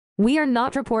We are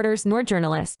not reporters nor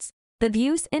journalists. The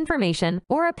views, information,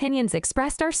 or opinions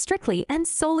expressed are strictly and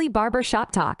solely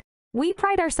barbershop talk. We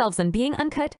pride ourselves on being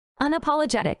uncut,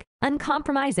 unapologetic,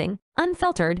 uncompromising,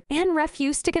 unfiltered, and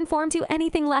refuse to conform to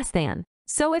anything less than.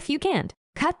 So if you can't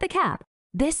cut the cap,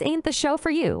 this ain't the show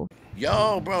for you.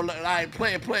 Yo, bro, like,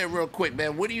 play it real quick,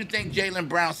 man. What do you think Jaylen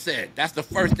Brown said? That's the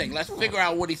first thing. Let's figure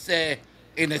out what he said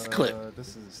in this clip.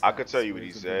 I could tell you what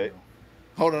he said.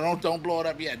 Hold on, don't blow it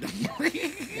up yet.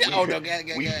 Oh, no,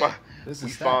 we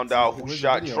found out who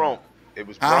shot Trump. It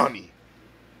was Bronny.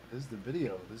 This is the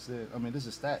video. This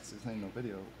is stats. This ain't no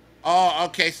video. Oh,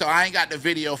 okay. So I ain't got the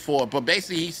video for it, but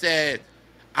basically he said,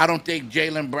 "I don't think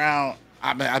Jaylen Brown.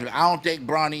 I don't think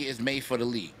Bronny is made for the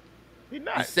league." He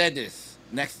not. He said this.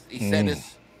 He said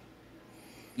this.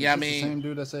 Yeah, I mean, the same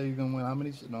dude that said you're gonna win how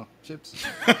many chips?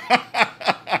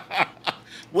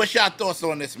 What's your thoughts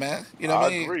on this, man? You know what I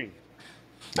mean? Agree.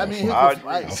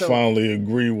 I finally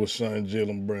agree with something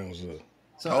Jaylen Brown said.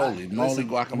 So holy moly,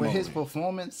 guacamole! With his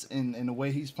performance and the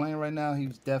way he's playing right now,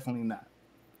 he's definitely not.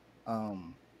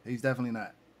 He's definitely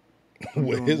not.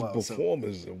 With his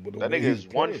performance, that nigga is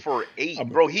 1 for 8,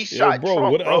 bro. He shot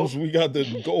Trump, what else we got to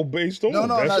go based on? No,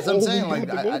 that's what I'm saying.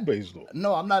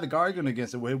 No, I'm not arguing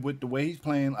against it. With the way he's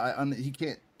playing, he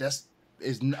can't. That's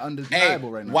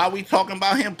undeniable right now. While we talking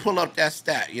about him, pull up that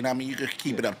stat. You know what I mean? You can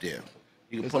keep it up there.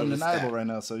 It's undeniable right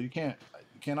now, so you can't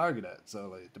argue that.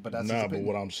 So, but that's but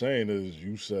what I'm saying is,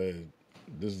 you said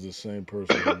this is the same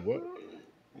person who what?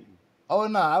 Oh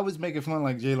no, I was making fun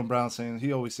like Jaylen Brown saying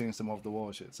he always saying some off the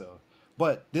wall shit. So,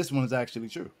 but this one is actually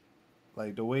true.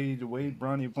 Like the way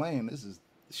Bronny playing, this is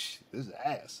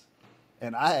ass.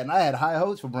 And I had high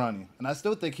hopes for Bronny, and I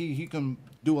still think he can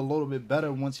do a little bit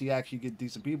better once he actually get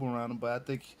decent people around him. But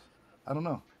I don't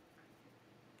know.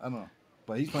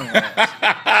 But he's playing like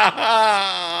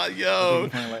ass. Yo,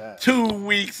 2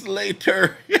 weeks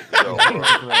later. Yo,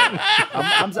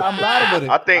 I'm glad with it.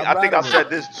 I think I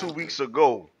said this 2 weeks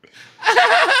ago.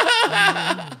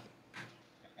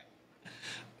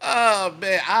 Oh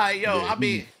man, I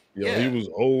mean, he was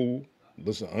old.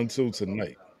 Listen, until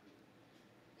tonight,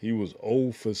 he was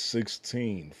 0 for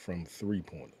 16 from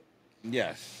 3-pointer.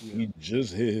 Yes, he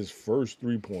just hit his first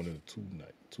 3-pointer 2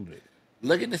 days.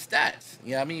 Look at the stats.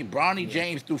 You know what I mean? Bronny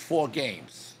James threw 4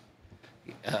 games.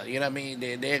 You know what I mean?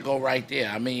 They go right there.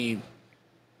 I mean,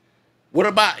 what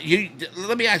about you?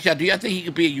 Let me ask you, do you think he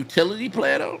could be a utility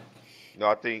player though? No,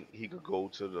 I think he could go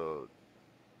to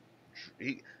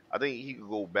I think he could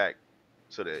go back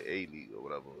to the A League or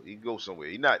whatever. He can go somewhere.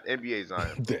 He's not NBA's on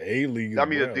him. The A League. I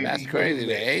mean, the D that's crazy.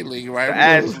 The A League, right?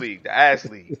 The ass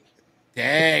league.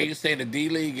 Dang, you saying the D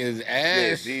League is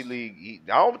ass? Yeah, D League.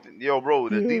 Bro,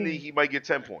 the D League, he might get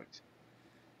 10 points.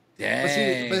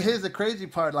 Dang. But here's the crazy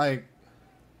part. Like,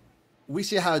 we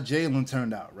see how Jaylen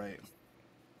turned out, right?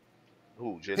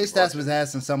 Who? Jaylen his stats was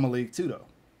ass in summer league too, though.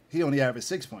 He only averaged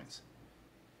 6 points.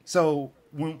 So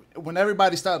when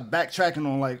everybody started backtracking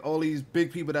on like all these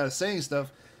big people that are saying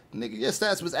stuff, nigga, your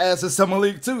stats was ass in summer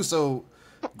league too. So,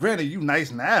 granted, you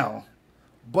nice now.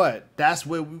 But that's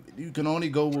where you can only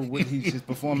go with what his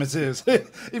performance is.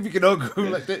 If you can only go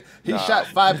like that, he shot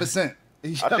 5%.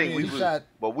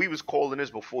 But we was calling this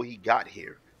before he got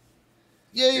here.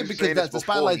 Yeah, because that's the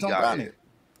spotlight's on Bronny.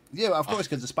 Yeah, of course,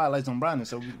 because the spotlight's on Bronny.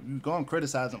 So we go and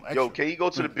criticize him. Yo, can he go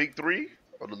to the big 3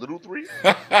 or the little 3?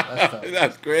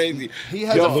 That's crazy. He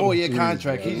has a 4-year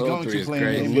contract. He's going to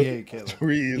play in the NBA,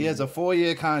 Killer. He has a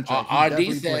 4-year contract.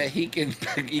 RD said he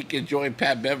can join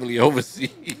Pat Beverly overseas.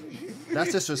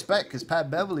 That's disrespect because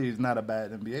Pat Beverly is not a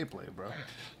bad NBA player, bro.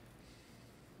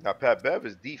 Now Pat Bev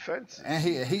is defense, and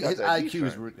his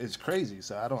IQ is crazy.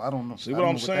 So I don't know. See what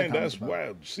I'm saying? That's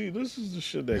wild. See, this is the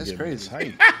shit that gets crazy.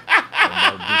 Tight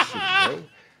about this shit, bro.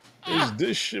 It's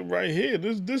this shit right here.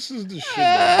 This is the shit.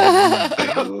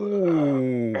 That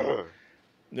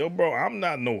Yo, bro, I'm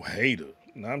not no hater.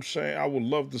 You know what I'm saying? I would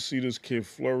love to see this kid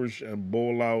flourish and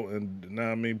ball out and, you know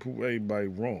what I mean, prove everybody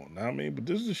wrong. You know what I mean? But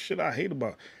this is the shit I hate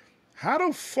about. How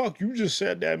the fuck you just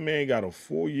said that man got a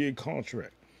 4-year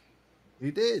contract?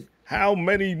 He did. How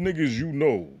many niggas you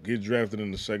know get drafted in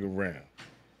the 2nd round?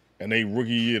 And they rookie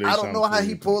year, I don't know how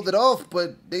he pulled it off,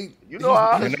 but they. You know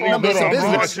how? I'm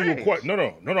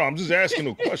just asking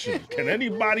a question. Can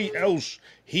anybody else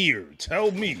here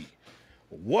tell me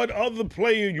what other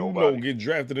player you know get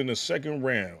drafted in the 2nd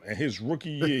round and his rookie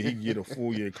year he get a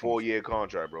 4-year contract? 4-year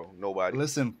contract, bro. Nobody.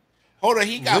 Listen. Hold on,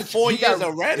 he got 4 years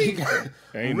already?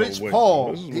 Rich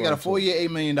Paul, he got a 4-year,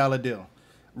 $8 million deal.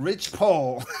 Rich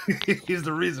Paul is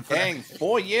the reason for that.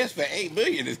 4 years for $8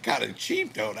 million is kind of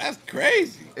cheap, though. That's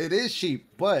crazy. It is cheap,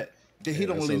 but he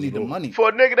don't really need the money. For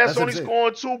a nigga that's only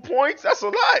scoring 2 points, that's a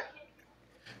lot.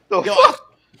 The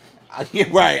fuck? Yeah,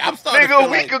 right. I'm starting to Nigga, feel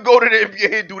we like could go to the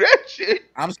NBA and do that shit.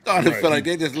 I'm starting to feel Right. like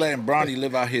they're just letting Bronny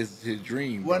live out his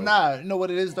dream, Well, bro. nah, you know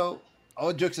what it is though.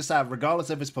 All jokes aside, regardless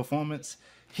of his performance,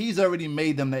 he's already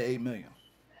made them that 8 million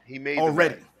He made them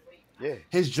already. that. Yeah.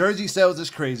 His jersey sales is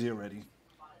crazy already.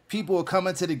 People are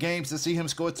coming to the games to see him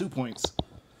score 2 points.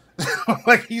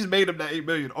 Like he's made them that 8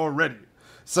 million already.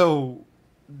 So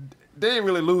they ain't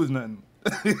really lose nothing.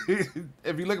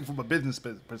 If you're looking from a business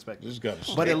perspective. This gotta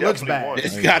stop. But it They looks definitely bad. won.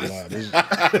 It's I ain't gotta gonna lie.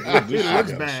 This It shit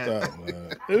looks gotta bad. stop,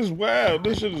 man. It's wild.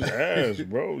 This shit is ass,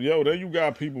 bro. Yo, then you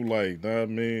got people like, know what I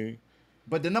mean?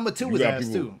 But the number 2 You was got ass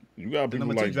people. too. You got The people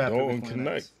number 2 like draft pick was Dalton playing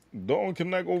Connect. ass. Dalton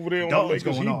Connect over there on Dalton's the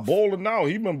Lakers. going He off. balling out.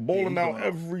 He been balling he's out going off.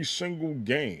 every single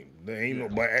game. There ain't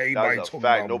nobody. That's Everybody a talking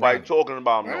fact. about Nobody Bronny. talking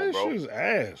about him, Man, no, this bro. shit is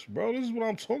ass, bro. This is what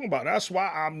I'm talking about. That's why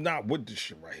I'm not with this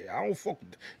shit right here. I don't fuck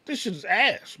with this shit is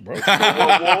ass, bro. You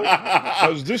know what,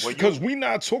 Wolf? Because we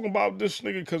not talking about this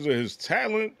nigga because of his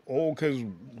talent or because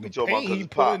the talking about pain 'cause he his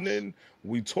putting pops. in.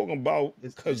 We talking about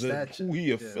It's because of that who shit. he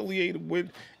Yeah. affiliated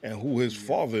with and who his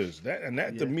father is. That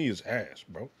to Yeah. me is ass,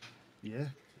 bro. Yeah.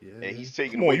 And he's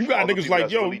taking Come away on, you from got other niggas people like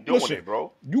that's yo. really doing Listen, it,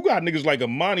 bro. you got niggas like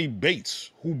Amani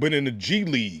Bates who been in the G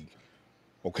League,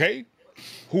 okay?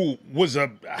 Who was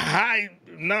a high,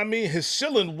 know what I mean? His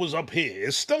ceiling was up here.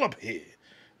 It's still up here.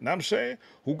 Know what I'm saying?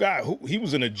 He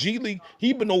was in a G League.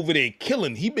 He been over there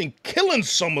killing. He been killing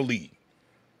Summer League.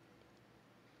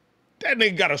 That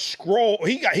nigga got to scroll.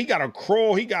 He got to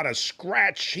crawl. He got to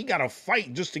scratch. He got to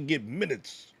fight just to get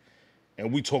minutes.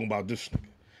 And we talking about this nigga.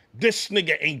 This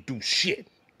nigga ain't do shit.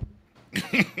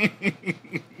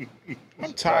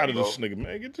 I'm tired of this nigga,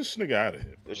 man. Get this nigga out of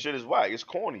here. This shit is whack. It's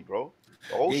corny, bro.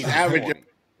 The whole He's shit is averaging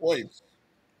corny. points.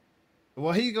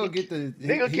 Well, he gonna get the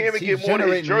Nigga he- can't even he's get more than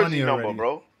his generating jersey money number, already.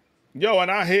 bro. Yo,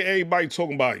 and I hear everybody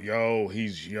talking about, yo,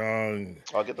 he's young.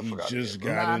 Oh, get the He fuck out of just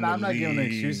here, got in the I'm not giving him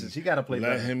league. excuses. He gotta play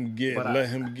Let better. him get,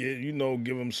 But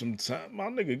give him some time. My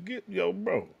nigga, yo,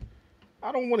 bro.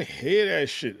 I don't want to hear that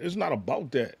shit. It's not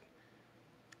about that.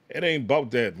 It ain't about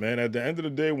that, man. At the end of the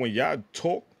day, when y'all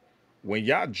talk, when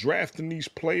y'all drafting these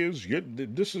players,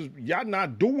 y'all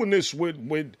not doing this with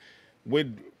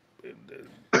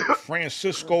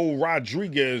Francisco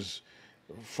Rodriguez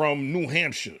from New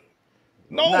Hampshire.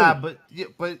 No, Nah, but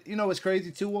you know what's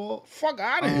crazy too, Walt? fuck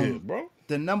out of here, bro.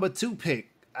 The number 2 pick,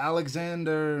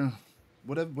 Alexander,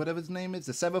 whatever his name is,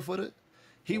 the 7-footer,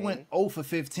 he went 0 for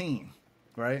 15,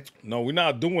 right? No, we're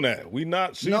not doing that. We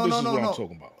not. See, No, this no, is no, what no. I'm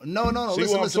talking about. No. See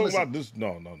Listen, what I'm listen, talking listen. about? This,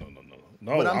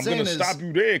 no. What I'm I'm saying gonna is- stop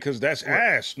you there because that's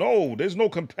ass. No, there's no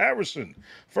comparison.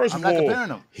 First I'm of not all, comparing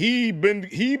them. he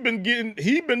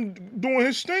been doing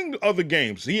his thing the other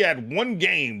games. He had one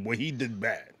game where he did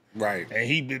bad. Right. And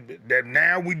he did that.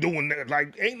 Now we doing that.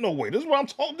 Like, ain't no way. This is what I'm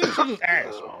talking. This shit is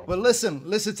ass. But listen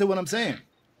to what I'm saying.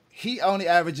 He only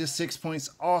averages 6 points.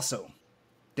 Also,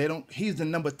 he's the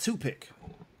number 2 pick.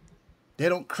 They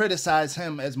don't criticize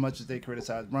him as much as they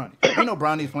criticize Bronny. You know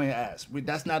Bronny's playing ass.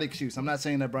 That's not an excuse. I'm not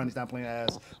saying that Bronny's not playing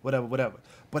ass, whatever.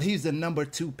 But he's the number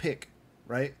 2 pick,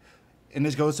 right? And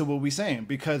this goes to what we're saying.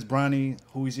 Because Bronny,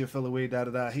 who he's your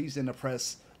affiliate, he's in the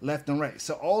press left and right.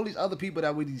 So all these other people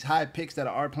that with these high picks that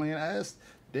are playing ass,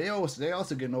 they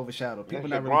also getting overshadowed. People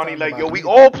not really Bronny talking like, about yo, them we either.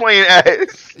 all playing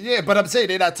ass. Yeah, but I'm saying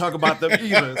they're not talking about them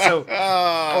either. So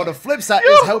on the flip side,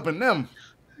 it's helping them.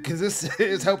 Because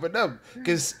it's helping them.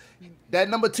 Because that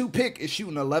number 2 pick is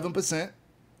shooting 11%,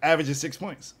 averaging 6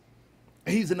 points.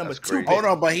 He's the number That's 2 crazy. pick. Hold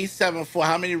on, but he's 7'4".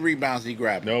 How many rebounds he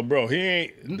grabbed? No, bro, he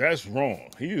ain't. That's wrong.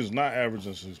 He is not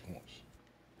averaging 6 points.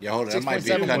 Yeah, hold on. That might be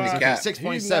 6.7 cutting his points, cap.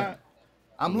 6.7.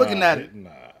 I'm looking at it. Nah.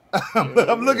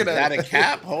 I'm looking Is at that it. a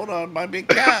cap? Hold on. Might be a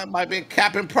cap. Might be a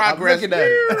cap in I'm progress. looking at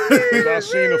it. I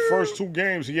seen the first 2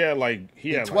 games. He had 12,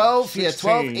 he had 12,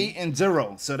 16. 8, and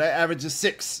 0. So that averages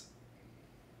 6.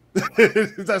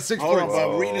 That's 6 Hold on, points.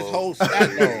 but read his whole stat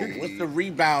though. What's the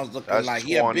rebounds looking That's like?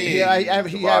 Yeah, 20. big. Yeah, he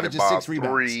divided averages by 6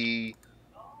 rebounds. 3.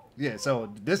 Yeah,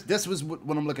 so this was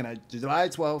what I'm looking at. July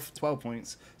 12th, 12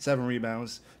 points, 7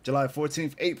 rebounds. July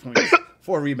 14th, 8 points,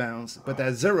 4 rebounds. But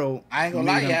that 0. I ain't gonna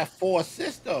lie, made he him- had 4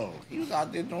 assists though. He was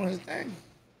out there doing his thing.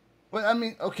 But I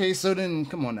mean, okay, so then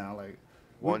come on now, like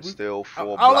One still, 4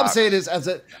 all blocks. I'm saying is as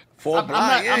a 4 I'm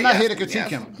blocks, not, I'm not here to yes, critique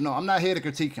yes. him. No, I'm not here to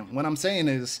critique him. What I'm saying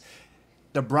is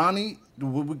the Bronny,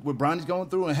 what Bronny's going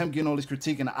through and him getting all this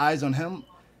critique and the eyes on him,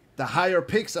 the higher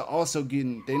picks are also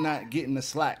they're not getting the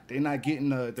slack. They're not getting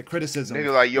the criticism.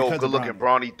 Nigga like, yo, because good of looking,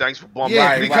 Bronny. Bronny. Thanks for bumping Yeah, my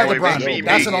Right, nigga. because You of ain't Bronny. beat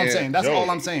That's me. what I'm saying. That's Yo, all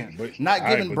I'm saying. but- Not all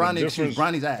giving but Bronny the excuse. difference-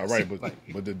 Bronny's ass. All right,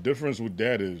 Like, but the difference with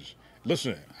that is,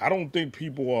 listen, I don't think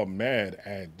people are mad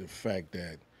at the fact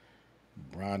that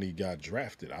Bronny got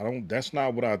drafted. That's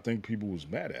not what I think people was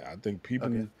mad at. I think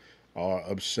people are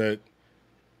upset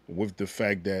with the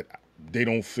fact that they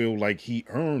don't feel like he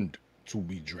earned to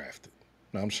be drafted.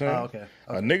 Know what I'm saying? Oh, okay.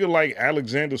 A nigga like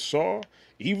Alexander Saw,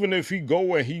 even if he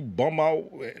go and he bum out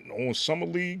on Summer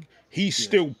League, he's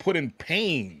still put in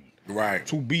pain Right.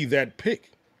 to be that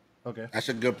pick. Okay. That's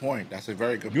a good point. That's a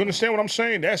very good You point. understand what I'm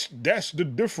saying? That's the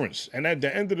difference. And at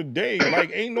the end of the day,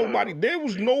 like ain't nobody, there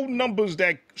was no numbers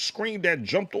that screened that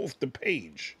jumped off the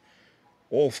page,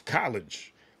 off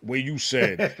college, where you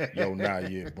said, yo, nah,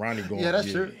 yeah, Bronny going, Yeah,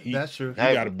 that's true. He, That's true. He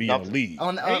got to be in the league.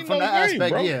 From Ain't that no way,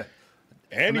 aspect, bro. yeah.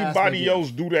 Anybody else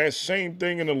do that same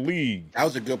thing in the league? That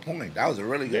was a good point. That was a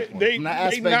really good point. They From that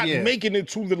aspect, not yeah. making it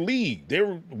to the league.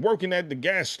 They're working at the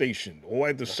gas station or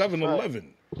at the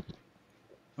 7-Eleven.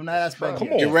 From that aspect, Come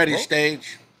yeah. on, Get ready, bro.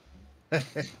 stage.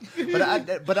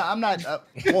 But I'm not.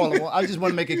 Paul, I just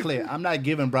want to make it clear. I'm not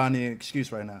giving Bronny an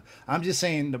excuse right now. I'm just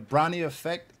saying the Bronny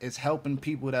effect is helping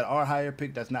people that are higher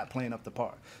picked that's not playing up the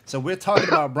par. So we're talking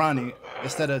about Bronny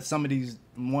instead of some of these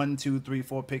 1, 2, 3,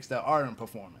 4 picks that aren't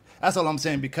performing. That's all I'm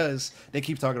saying because they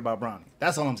keep talking about Bronny.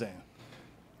 That's all I'm saying.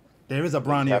 There is a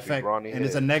Bronny Happy effect, Bronny and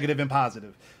it's a head. negative and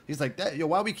positive. He's like that. Yo,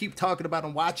 why we keep talking about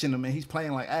him, watching him, and he's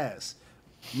playing like ass.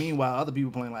 Meanwhile, other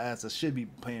people playing like ass that should be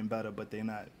playing better, but they're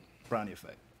not. Bronny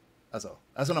effect. That's all.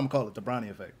 That's what I'm gonna call it, the Bronny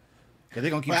effect. Because they're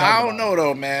gonna keep But talking I don't about know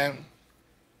though, man.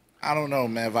 I don't know,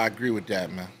 man, if I agree with that,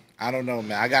 man. I don't know,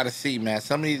 man. I gotta see, man.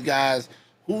 Some of these guys,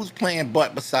 who's playing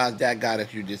butt besides that guy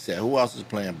that you just said? Who else is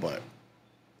playing butt?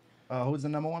 Who's the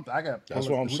number one? I got. That's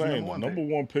what I'm who's saying. The pick? number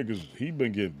one pick is he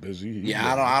been getting busy. Yeah,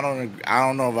 I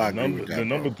don't know if I agree with that. The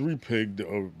number bro. 3 pick,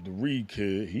 the Reed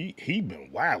kid, he been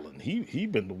wilding. He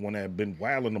been the one that been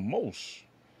wilding the most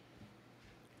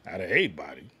out of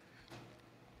everybody.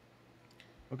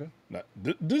 Okay. Now,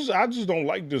 this I just don't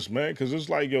like this, man, because it's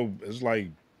like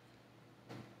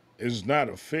it's not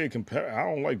a fair comparison. I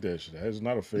don't like that shit. It's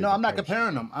not a fair. No, I'm not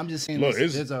comparison. comparing them. I'm just saying Look,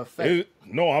 there's a effect.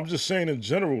 no, I'm just saying in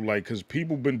general, like, because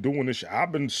people been doing this shit.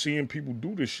 I've been seeing people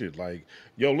do this shit. Like,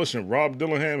 yo, listen, Rob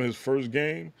Dillingham, his first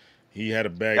game, he had a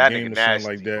bad That game nigga or something nasty,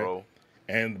 like that. bro.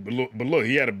 And but look,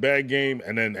 he had a bad game,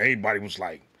 and then everybody was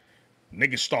like,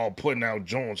 niggas started putting out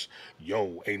Jones.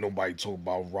 Yo, ain't nobody talking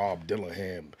about Rob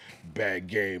Dillingham bad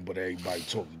game, but everybody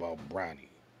talking about Bronny.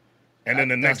 And then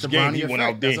the That's next the game Bronny he went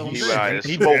effect. out there. That's what I'm He, saying.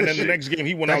 he, Smoke and then the shit. next game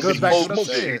he went That out goes there. back He to what I'm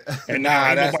smoked saying. shit. And Nah, now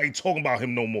ain't that's- nobody talking about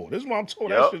him no more. This is what I'm talking.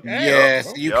 Yup. That shit ass, Yes,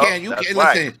 bro. you Yup, can't. You that's can't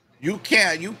right.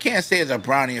 listen. You can't say it's a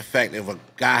Bronny effect if a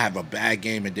guy have a bad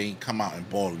game and then he come out and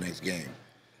ball the next game.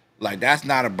 Like that's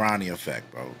not a Bronny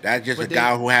effect, bro. That's just But a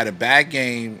guy who had a bad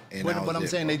game. And But, that but was I'm it,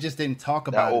 saying bro. they just didn't talk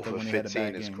about it though, over when he had a 15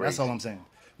 bad is game. That's all crazy. I'm saying.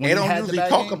 They When he don't had the usually bad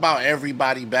talk game- about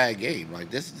everybody bad game. Like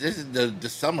this is the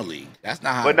summer league. That's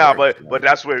not how. But it nah, works, but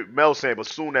that's what Mel's saying. But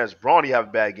soon as Bronny have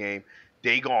a bad game,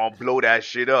 they gonna blow that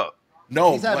shit up.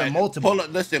 no, He's having but multiple. pull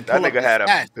up. Listen, That pull up nigga the had a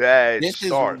stats. bad This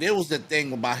start. there was the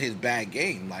thing about his bad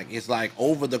game. Like it's like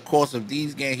over the course of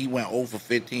these games, he went 0 for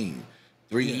 15.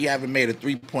 He haven't made a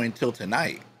 3-point till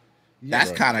tonight.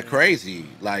 That's Right. kind of crazy.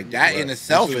 Like that in Right.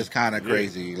 itself This is kind of yeah,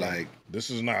 crazy. right. Like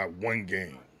This is not one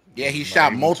game. yeah, he This is shot not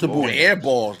even multiple 2 air games.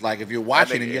 balls. Like if you're That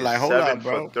watching nigga and you're is like, hold 7 up,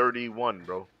 bro. for 31,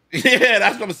 bro. Yeah,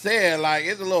 that's what I'm saying. Like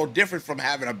it's a little different from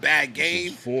having a bad This game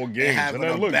is 4 and games. having And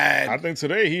then a look, bad. I think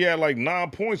today he had like 9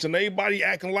 points, and everybody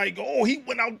acting like, oh, he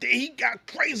went out there, he got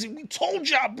crazy. We told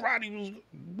y'all Bronny was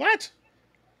what?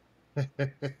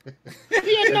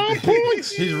 He had 9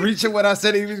 points. He's reaching what I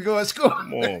said he was going to score.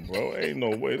 Come on, bro. Ain't no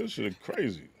way. This shit is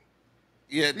crazy.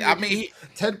 Yeah, I mean,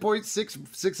 10 points, 6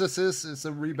 assists, and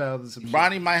some rebounds and some shit.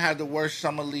 Bronny might have the worst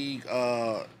summer league.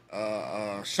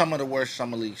 Some of the worst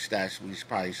summer league stats we've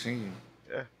probably seen.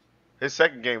 Yeah. His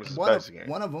second game was his One best of, game.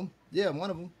 one of them. Yeah, one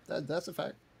of them. That's a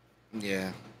fact.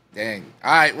 Yeah, dang.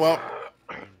 All right, well,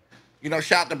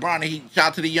 shout out to Bronny. Shout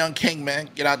out to the young king, man.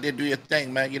 Get out there, do your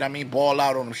thing, man. You know what I mean? Ball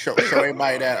out on them. Show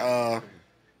everybody that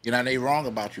they wrong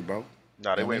about you, bro.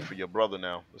 Nah, they waiting for your brother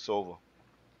now. It's over.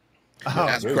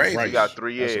 That's Where's crazy. Bryce? You got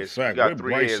 3 That's a years. fact. You got Where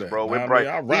 3 Bryce years, at? bro. Nah, With I Bryce,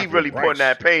 mean, I rock he with really Bryce. putting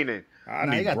that pain in. I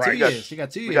Nah, need he got Bryce. 2 years. He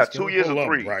got 2 years. We got 2 Killer. years Pull or up,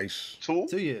 3? Bryce. 2?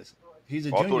 2 years. He's a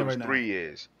I thought junior it was right now. 3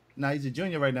 years. Nah, he's a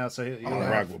junior right now, so I he'll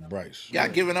rock have. with Bryce. Y'all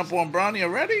giving up on Bronny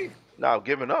already? Nah,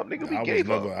 giving up, nigga. We I was gave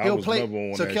never, up. I He'll was play. never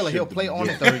on So that Killer, shit he'll to play on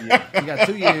the begin. 3rd year. He got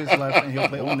 2 years left, and he'll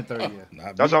play on the 3rd year.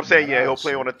 Not That's me, what I'm saying. not Yeah, he'll us.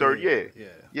 play on the 3rd year.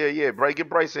 Yeah. Yeah. Bryce, get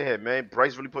Bryce in here, man.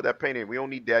 Bryce really put that pain in. We don't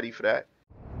need daddy for that.